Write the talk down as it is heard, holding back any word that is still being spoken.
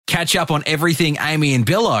Catch up on everything Amy and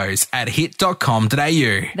Billows at hit.com.au.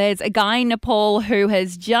 There's a guy in Nepal who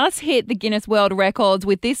has just hit the Guinness World Records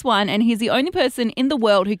with this one, and he's the only person in the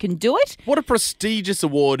world who can do it. What a prestigious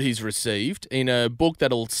award he's received in a book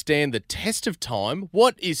that'll stand the test of time.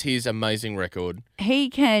 What is his amazing record? He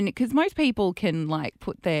can, because most people can like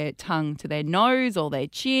put their tongue to their nose or their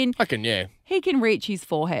chin. I can, yeah. He can reach his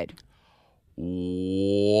forehead.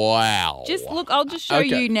 Wow. Just look, I'll just show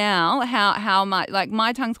you now how much, like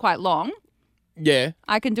my tongue's quite long. Yeah.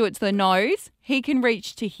 I can do it to the nose. He can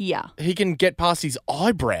reach to here. He can get past his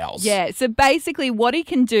eyebrows. Yeah, so basically what he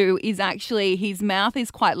can do is actually his mouth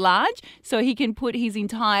is quite large, so he can put his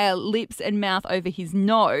entire lips and mouth over his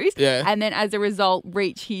nose and then as a result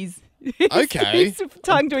reach his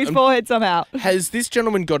tongue to his forehead somehow. Has this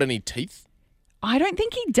gentleman got any teeth? I don't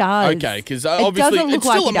think he does. Okay, because obviously it's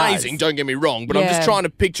still amazing, does. don't get me wrong, but I'm just trying to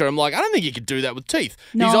picture, I'm like, I don't think he could do that with teeth.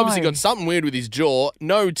 No. He's obviously got something weird with his jaw,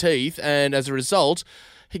 no teeth, and as a result,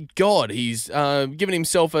 he's given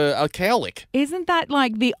himself a cowlick. Isn't that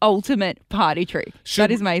like the ultimate party trick? That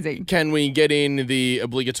is amazing. Can we get in the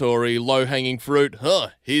obligatory low-hanging fruit?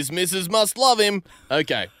 His missus must love him.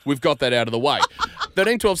 Okay, we've got that out of the way.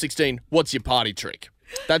 13, 12, 16, what's your party trick?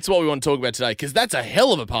 That's what we want to talk about today, because that's a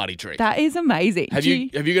hell of a party trick. That is amazing. Have you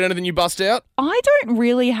got anything you bust out? I don't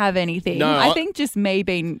really have anything. No, I think just me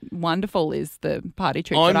being wonderful is the party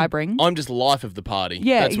trick that I bring. I'm just life of the party.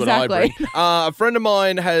 Yeah, that's what I bring. A friend of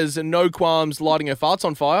mine has no qualms lighting her farts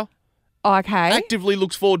on fire. Okay. Actively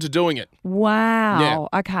looks forward to doing it. Wow.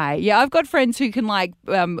 Yeah. Okay. Yeah, I've got friends who can like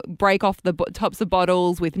break off the tops of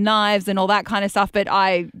bottles with knives and all that kind of stuff, but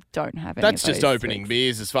I don't have any That's of those just opening tricks.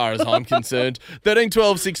 beers as far as I'm concerned. 13,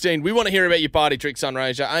 12, 16. We want to hear about your party trick,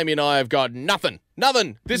 Sunraysia. Amy and I have got nothing.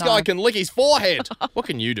 This guy can lick his forehead. What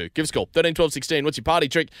can you do? Give us a call. 13, 12, 16. What's your party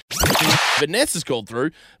trick? Vanessa's called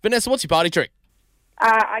through. Vanessa, what's your party trick?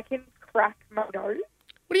 I can crack my nose.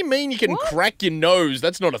 What do you mean you can crack your nose?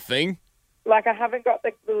 That's not a thing. Like, I haven't got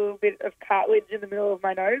the little bit of cartilage in the middle of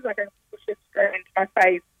my nose. I can push it straight into my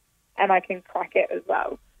face, and I can crack it as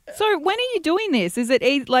well. So when are you doing this? Is it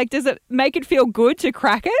does it make it feel good to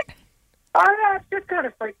crack it? Oh, no, it just kind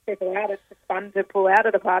of freaks people out. It's just fun to pull out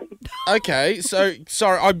at a party. Okay, so,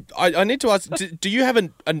 sorry, I need to ask, do you have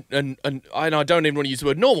and I don't even want to use the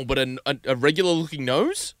word normal, but a regular-looking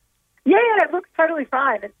nose? Yeah, it looks totally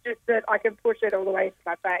fine. It's just that I can push it all the way into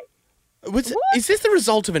my face. Is this the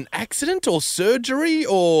result of an accident or surgery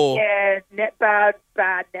or? Yeah,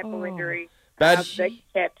 bad nipple injury. That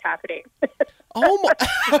kept happening. Oh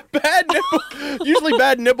my! Bad nipple. Usually,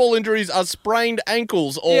 bad nipple injuries are sprained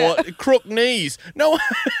ankles or crook knees. No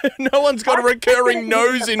one's got a recurring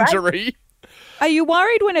nose injury. Are you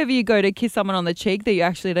worried whenever you go to kiss someone on the cheek that you're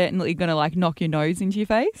actually going to like knock your nose into your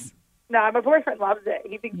face? No, my boyfriend loves it.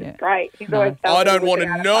 He thinks it's great. He's always telling I don't me want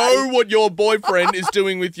to know what your boyfriend is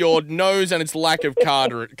doing with your nose and its lack of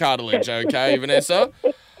cartilage, okay, Vanessa?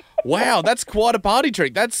 Wow, that's quite a party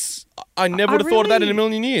trick. I never would have thought of that in a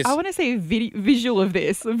million years. I want to see a visual of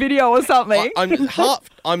this, a video or something.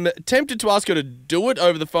 I'm tempted to ask her to do it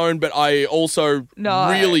over the phone, but I also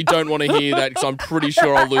really don't want to hear that because I'm pretty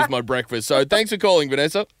sure I'll lose my breakfast. So thanks for calling,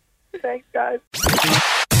 Vanessa. Thanks, guys.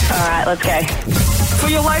 All right, let's go. For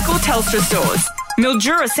your local Telstra stores,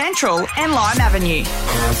 Mildura Central and Lime Avenue.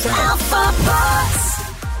 Alpha Bucks.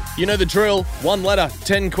 You know the drill. 1 letter,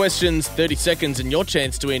 10 questions, 30 seconds, and your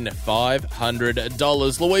chance to win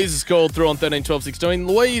 $500. Louise has called through on 13, 12, 16.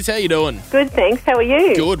 Louise, how you doing? Good, thanks. How are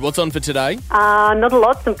you? Good. What's on for today? Not a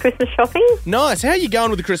lot. Some Christmas shopping. Nice. How are you going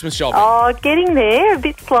with the Christmas shopping? Oh, getting there. A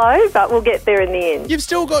bit slow, but we'll get there in the end. You've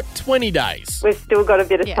still got 20 days. We've still got a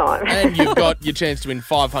bit of time. And you've got your chance to win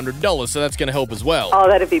 $500, so that's going to help as well. Oh,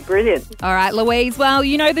 that'd be brilliant. All right, Louise. Well,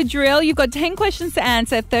 you know the drill. You've got 10 questions to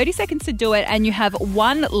answer, 30 seconds to do it, and you have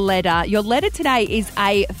 1 letter. Your letter today is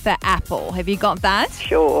A for apple. Have you got that?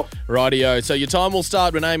 Sure. Rightio. So your time will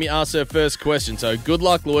start when Amy asks her first question. So good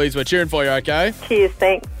luck, Louise. We're cheering for you, okay? Cheers,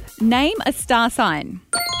 thanks. Name a star sign.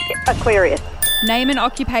 Aquarius. Name an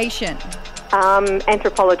occupation.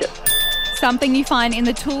 Anthropologist. Something you find in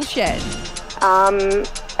the tool shed.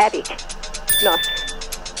 Attic. No.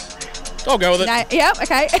 I'll go with it. Yep,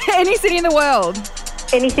 okay. Any city in the world.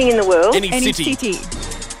 Anything in the world? Any city.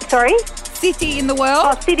 Sorry? City in the world.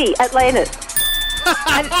 Oh, city. Atlantis.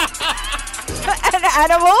 An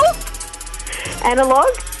animal. Analog.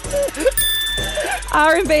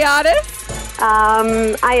 R&B artist.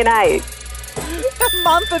 A&A.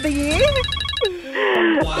 Month of the year.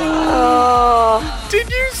 Oh. Did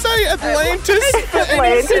you say Atlantis for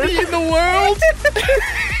any city in the world?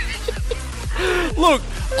 Look,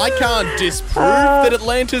 I can't disprove that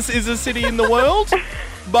Atlantis is a city in the world,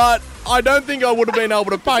 but I don't think I would have been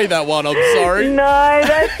able to pay that one. I'm sorry. No,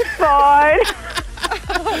 that's fine.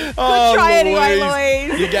 Oh, Try anyway,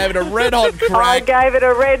 Louise. You gave it a red hot I crack. gave it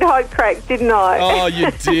a red hot crack, didn't I? Oh,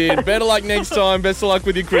 you did. Better luck next time. Best of luck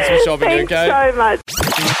with your Christmas shopping, Thanks okay? so much.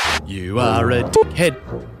 You are a dickhead,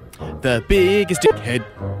 the biggest dickhead.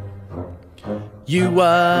 You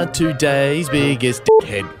are today's biggest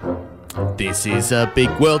dickhead. This is a big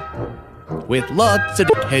world with lots of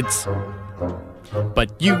dickheads.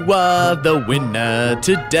 But you are the winner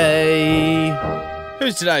today.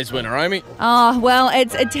 Who's today's winner, Amy? Oh, well,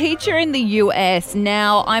 it's a teacher in the US.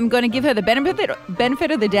 Now, I'm going to give her the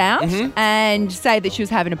benefit of the doubt and say that she was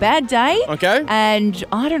having a bad day. Okay. And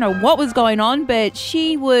I don't know what was going on, but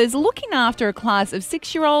she was looking after a class of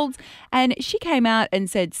 6-year-olds and she came out and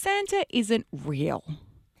said Santa isn't real.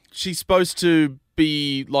 She's supposed to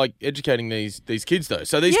be like educating these kids though.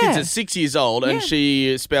 So these kids are 6 years old and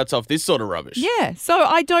she spouts off this sort of rubbish. Yeah, so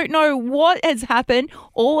I don't know what has happened.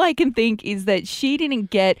 All I can think is that she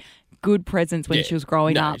didn't get good presents when she was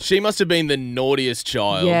growing up. She must have been the naughtiest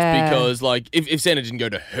child because like if Santa didn't go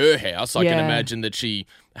to her house, I can imagine that she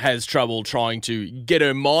has trouble trying to get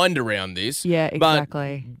her mind around this. Yeah,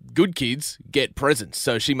 exactly. But good kids get presents,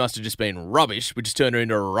 so she must have just been rubbish, which has turned her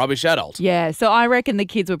into a rubbish adult. Yeah, so I reckon the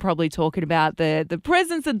kids were probably talking about the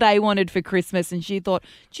presents that they wanted for Christmas, and she thought,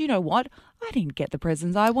 do you know what? I didn't get the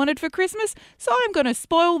presents I wanted for Christmas, so I'm going to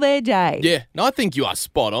spoil their day. Yeah, no, I think you are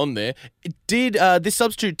spot on there. Did this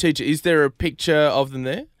substitute teacher, is there a picture of them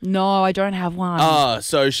there? No, I don't have one.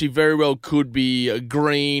 So she very well could be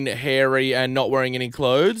green, hairy, and not wearing any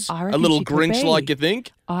clothes. I A reckon little she could Grinch, be. like you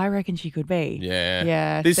think? I reckon she could be. Yeah.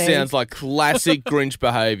 Yeah. This see? sounds like classic Grinch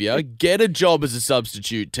behaviour. Get a job as a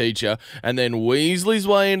substitute teacher and then weasel his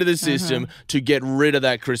way into the system to get rid of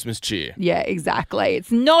that Christmas cheer. Yeah, exactly.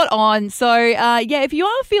 It's not on. So, if you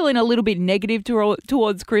are feeling a little bit negative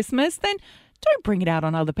towards Christmas, then don't bring it out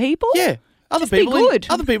on other people. Yeah. Other Just be good.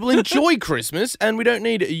 Other people enjoy Christmas, and we don't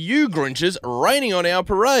need you Grinches raining on our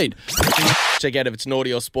parade. Check out if it's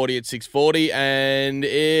naughty or sporty at 6:40, and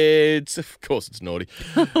of course it's naughty.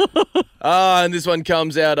 And this one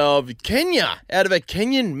comes out of Kenya, out of a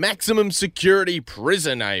Kenyan maximum security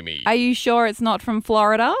prison, Amy. Are you sure it's not from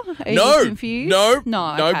Florida? Are you confused? No.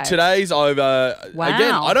 Okay. Today's over. Wow.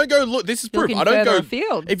 Again, I don't go look. This is proof. Looking I don't further go.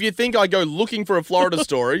 afield. If you think I go looking for a Florida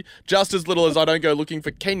story, just as little as I don't go looking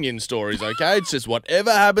for Kenyan stories. Okay, it's just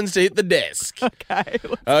whatever happens to hit the desk. Okay.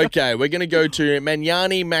 Okay, we're going to go to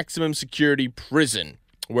Manyani Maximum Security Prison,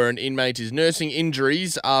 where an inmate is nursing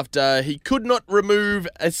injuries after he could not remove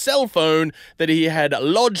a cell phone that he had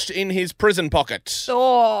lodged in his prison pocket.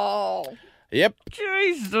 Oh, Yep.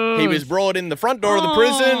 Jesus. He was brought in the front door of the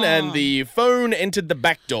prison and the phone entered the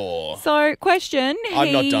back door. So, question.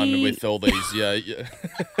 I'm not done with all these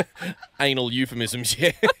anal euphemisms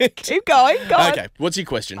yet. Keep going. Go on. Okay, what's your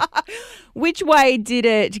question? Which way did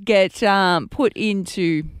it get put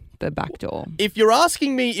into the back door? If you're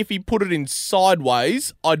asking me if he put it in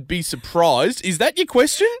sideways, I'd be surprised. Is that your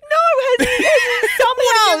question? No, has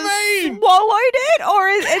someone else swallowed it, or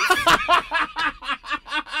is it?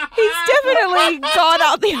 He's definitely gone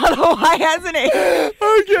up the other way, hasn't he?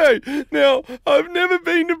 Okay, now, I've never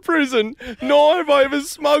been to prison, nor have I ever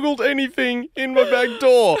smuggled anything in my back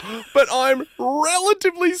door, but I'm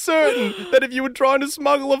relatively certain that if you were trying to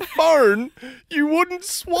smuggle a phone, you wouldn't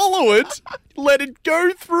swallow it, let it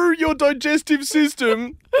go through your digestive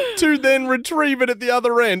system to then retrieve it at the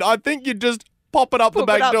other end. I think you'd just pop it up the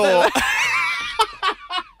back door.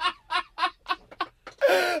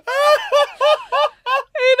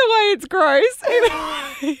 Either way, it's gross.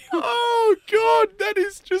 Oh God, that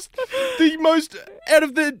is just the most out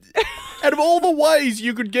of all the ways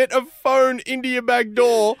you could get a phone into your back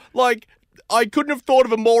door. Like, I couldn't have thought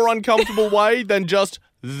of a more uncomfortable way than just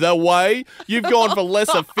the way. You've gone for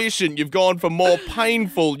less efficient. You've gone for more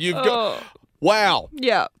painful. Wow.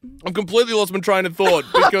 Yeah. I've completely lost my train of thought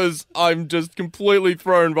because I'm just completely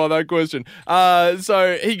thrown by that question.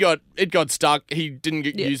 So it got stuck. He didn't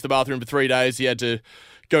use the bathroom for 3 days. He had to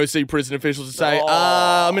go see prison officials and say,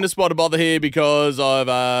 I'm in a spot of bother here because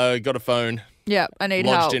I've got a phone Yeah, I need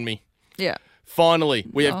lodged help. in me. Yeah. Finally,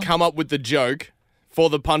 we have come up with the joke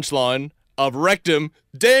for the punchline of Rectum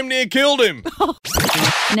damn near killed him.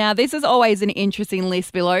 Now, this is always an interesting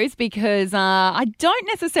list, Billows, because I don't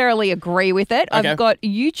necessarily agree with it. Okay. I've got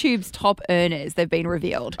YouTube's top earners. They've been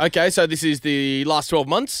revealed. Okay, so this is the last 12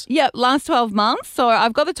 months? Yep, last 12 months. So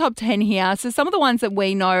I've got the top 10 here. So some of the ones that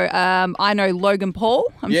we know, I know Logan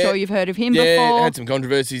Paul. I'm sure you've heard of him before. Yeah, had some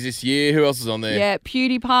controversies this year. Who else is on there? Yeah,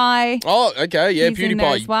 PewDiePie. Oh, okay, yeah, He's in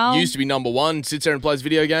there as well. used to be number one, sits there and plays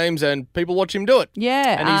video games and people watch him do it.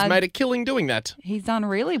 Yeah. And he's made a killing doing that. He's done done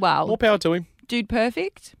really well. More power to him. Dude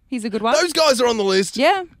Perfect, he's a good one. Those guys are on the list.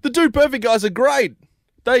 Yeah. The Dude Perfect guys are great.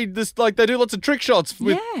 They do lots of trick shots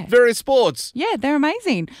with various sports. Yeah, they're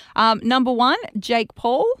amazing. Number 1, Jake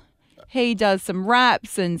Paul. He does some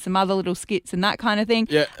raps and some other little skits and that kind of thing.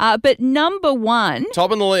 Yeah. But number 1.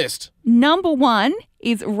 Top on the list. Number 1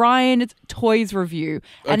 is Ryan's Toys Review.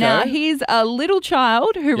 And now he's a little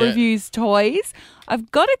child who reviews toys.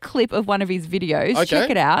 I've got a clip of one of his videos. Okay. Check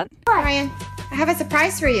it out. Ryan, I have a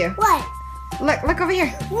surprise for you. What? Look over here.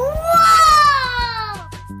 Whoa!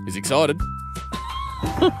 He's excited.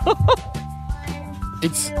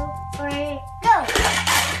 It's 2, 3, go!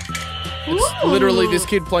 It's literally this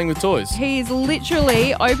kid playing with toys. He's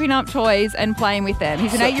literally opening up toys and playing with them.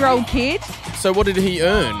 He's an 8-year-old kid. So what did he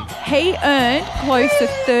earn? He earned close to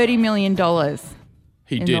 $30 million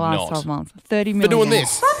He in did the last not. 12 months. $30 million. For doing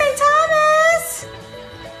this. Flipping Thomas!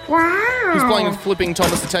 Wow. He's playing with Flipping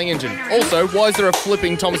Thomas the Tank Engine. Also, why is there a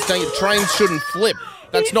Flipping Thomas the Tank Engine? Trains shouldn't flip.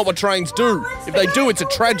 That's not what trains do. If they do, it's a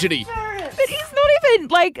tragedy. But he's not even,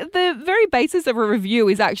 like, the very basis of a review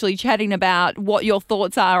is actually chatting about what your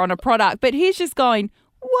thoughts are on a product. But he's just going,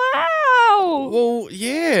 wow. Well,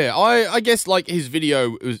 yeah. I guess, like, his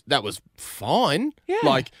video, that was fine. Yeah.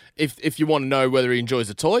 Like, if you want to know whether he enjoys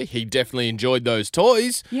a toy, he definitely enjoyed those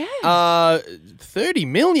toys. Yeah. $30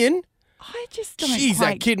 million? I just don't Jeez,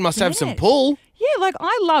 quite that kid must get have some it. pull. Yeah, like,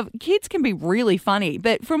 I love, kids can be really funny.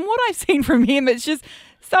 But from what I've seen from him, it's just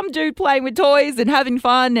some dude playing with toys and having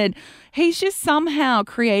fun, and he's just somehow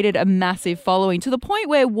created a massive following to the point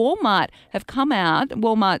where Walmart have come out.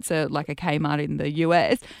 Walmart's like a Kmart in the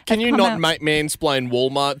US. Can you not mansplain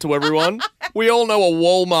Walmart to everyone? We all know what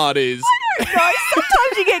Walmart is. No,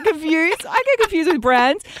 sometimes you get confused. I get confused with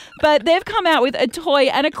brands, but they've come out with a toy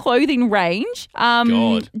and a clothing range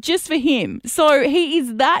just for him. So he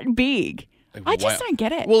is that big. I just don't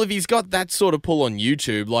get it. Well, if he's got that sort of pull on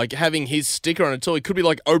YouTube, like having his sticker on a toy, it could be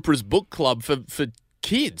like Oprah's book club for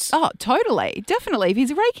kids. Oh, totally. Definitely. If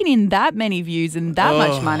he's raking in that many views and that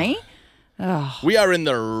much money. We are in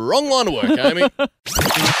the wrong line of work, Amy.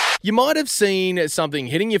 You might have seen something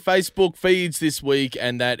hitting your Facebook feeds this week,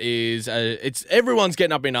 and that is everyone's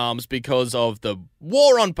getting up in arms because of the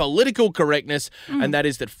war on political correctness, and that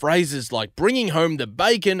is that phrases like bringing home the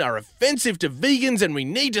bacon are offensive to vegans and we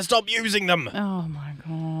need to stop using them. Oh, my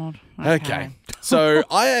God. Okay. So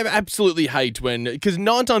I absolutely hate because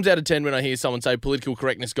 9 times out of 10 when I hear someone say political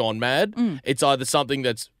correctness gone mad, it's either something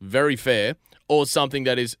that's very fair or something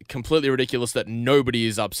that is completely ridiculous that nobody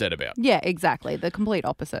is upset about. Yeah, exactly. The complete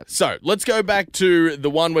opposite. So let's go back to the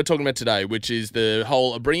one we're talking about today, which is the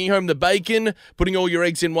whole bringing home the bacon, putting all your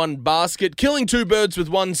eggs in one basket, killing 2 birds with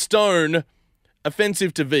 1 stone,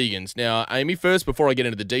 offensive to vegans. Now, Amy, first, before I get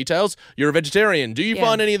into the details, you're a vegetarian. Do you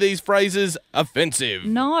find any of these phrases offensive?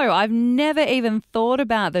 No, I've never even thought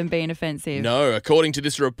about them being offensive. No, according to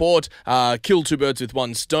this report, kill 2 birds with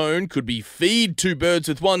 1 stone could be feed 2 birds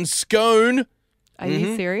with 1 scone. Are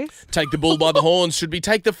you serious? Take the bull by the horns should be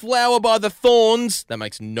take the flower by the thorns. That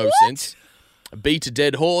makes no sense. Beat a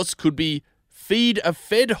dead horse could be feed a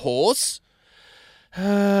fed horse.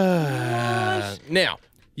 Now,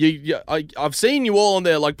 I've seen you all on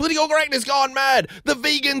there like, political correctness gone mad. The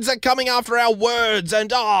vegans are coming after our words.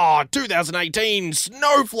 And 2018,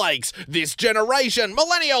 snowflakes. This generation,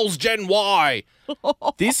 millennials, Gen Y.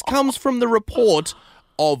 This comes from the report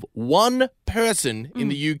of one person in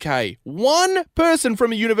the UK. One person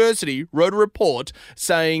from a university wrote a report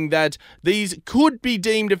saying that these could be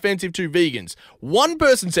deemed offensive to vegans. One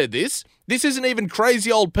person said this. This isn't even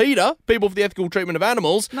crazy old Peter, People for the Ethical Treatment of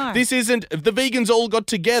Animals. No. This isn't the vegans all got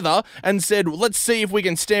together and said, let's see if we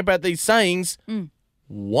can stamp out these sayings.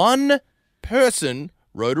 One person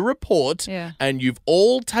wrote a report and you've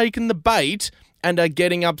all taken the bait and are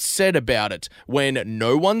getting upset about it when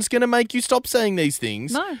no one's going to make you stop saying these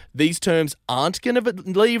things. No. These terms aren't going to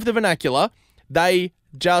leave the vernacular. They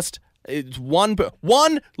just... It's one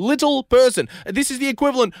little person. This is the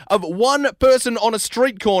equivalent of one person on a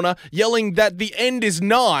street corner yelling that the end is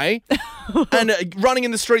nigh and running in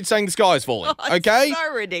the street saying the sky is falling. Okay? It's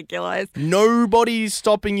so ridiculous. Nobody's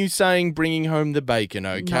stopping you saying bringing home the bacon,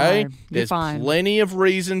 okay? No, There's fine. plenty of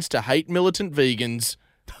reasons to hate militant vegans.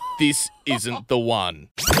 This isn't the one.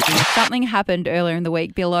 Something happened earlier in the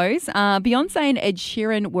week, Billows. Beyonce and Ed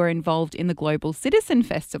Sheeran were involved in the Global Citizen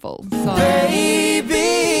Festival. So,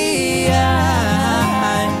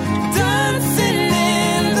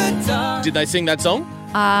 Did they sing that song?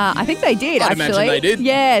 I think they did, I'd actually. imagine they did.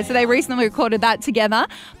 Yeah, so they recently recorded that together.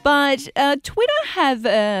 But Twitter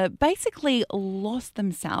have basically lost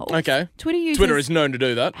themselves. Okay. Twitter users Twitter is known to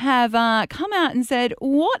do that. have come out and said,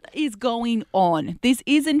 what is going on? This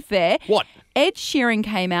isn't fair. What? Ed Sheeran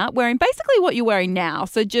came out wearing basically what you're wearing now.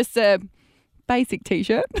 So just a basic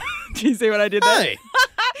T-shirt. Do you see what I did there? Hey.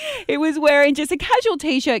 It was wearing just a casual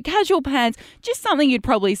T-shirt, casual pants, just something you'd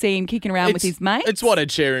probably see him kicking around with his mates. It's what Ed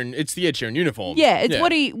Sheeran, it's the Ed Sheeran uniform. Yeah, it's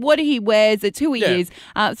what he wears. It's who he Yeah. is.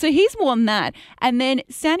 So he's worn that. And then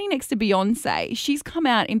standing next to Beyonce, she's come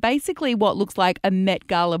out in basically what looks like a Met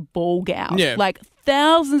Gala ball gown. Yeah. Like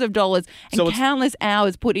thousands of dollars and So it's- countless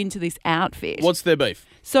hours put into this outfit. What's their beef?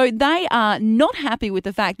 So they are not happy with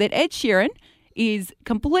the fact that Ed Sheeran is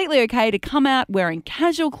completely okay to come out wearing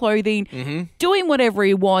casual clothing, Mm-hmm. doing whatever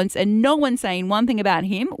he wants, and no one saying one thing about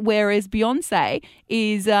him, whereas Beyonce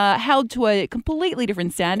is held to a completely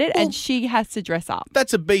different standard and she has to dress up.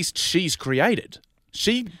 That's a beast she's created.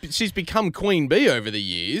 She's become Queen Bee over the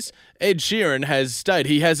years. Ed Sheeran has stayed.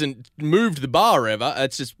 He hasn't moved the bar ever.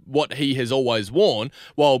 It's just what he has always worn.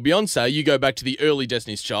 While Beyonce, you go back to the early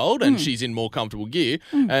Destiny's Child and she's in more comfortable gear.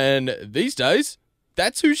 And these days,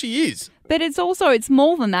 that's who she is. But it's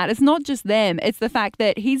more than that. It's not just them. It's the fact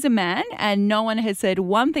that he's a man and no one has said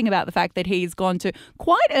one thing about the fact that he's gone to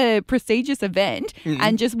quite a prestigious event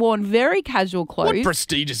and just worn very casual clothes. What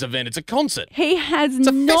prestigious event? It's a concert. He has a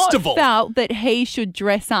not festival. felt that he should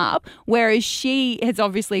dress up, whereas she has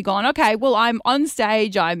obviously gone, okay, well, I'm on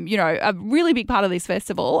stage. I'm, a really big part of this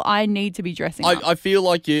festival. I need to be dressing up. I feel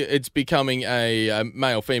like it's becoming a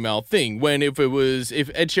male-female thing when if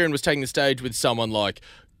Ed Sheeran was taking the stage with someone like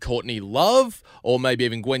Courtney Love or maybe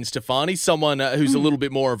even Gwen Stefani, someone who's a little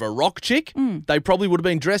bit more of a rock chick, they probably would have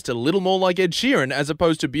been dressed a little more like Ed Sheeran as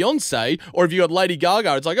opposed to Beyonce. Or if you got Lady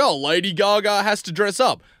Gaga, it's like, oh, Lady Gaga has to dress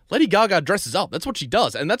up. Lady Gaga dresses up. That's what she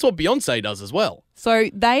does. And that's what Beyonce does as well. So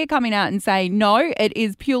they are coming out and saying, no, it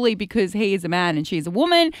is purely because he is a man and she's a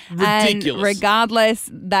woman. Ridiculous. And regardless,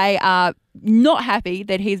 they are not happy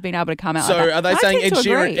that he's been able to come out So like that. are they I saying tend to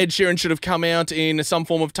agree. Ed Sheeran should have come out in some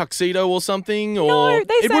form of tuxedo or something? Or No, they're it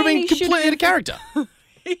would have saying been he should completely have- out of character.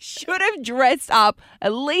 He should have dressed up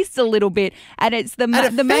at least a little bit, and it's the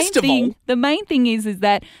At a the main festival? thing. The main thing is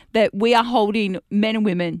that we are holding men and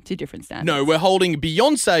women to different standards. No, we're holding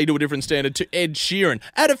Beyonce to a different standard to Ed Sheeran.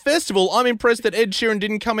 At a festival, I'm impressed that Ed Sheeran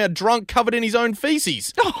didn't come out drunk, covered in his own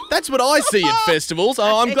feces. That's what I see at festivals.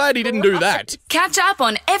 Oh, I'm glad he didn't do that. Catch up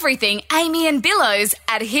on everything Amy and Billows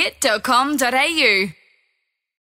at hit.com.au.